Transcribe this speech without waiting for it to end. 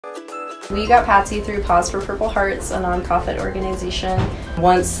We got Patsy through Paws for Purple Hearts, a nonprofit organization.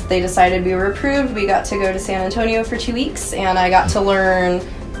 Once they decided we were approved, we got to go to San Antonio for 2 weeks, and I got to learn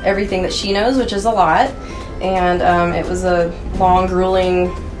everything that she knows, which is a lot. And it was a long,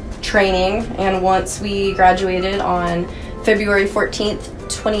 grueling training. And once we graduated on February 14th,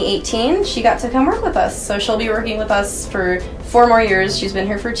 2018, she got to come work with us. So she'll be working with us for 4 more years. She's been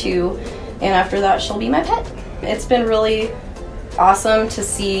here for 2, and after that she'll be my pet. It's been really awesome to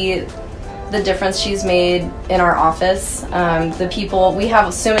see the difference she's made in our office. The people, we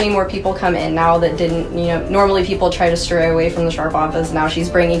have so many more people come in now that didn't, normally people try to stray away from the Sharp office. Now she's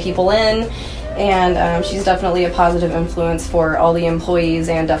bringing people in, and she's definitely a positive influence for all the employees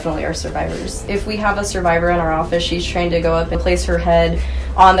and definitely our survivors. If we have a survivor in our office, she's trained to go up and place her head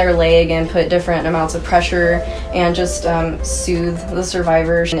on their leg and put different amounts of pressure and just soothe the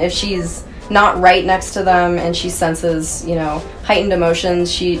survivor. And if she's not right next to them and she senses, heightened emotions,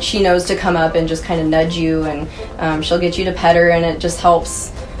 she knows to come up and just kind of nudge you, and she'll get you to pet her, and it just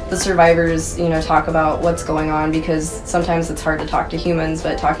helps the survivors, talk about what's going on, because sometimes it's hard to talk to humans,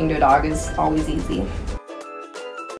 but talking to a dog is always easy.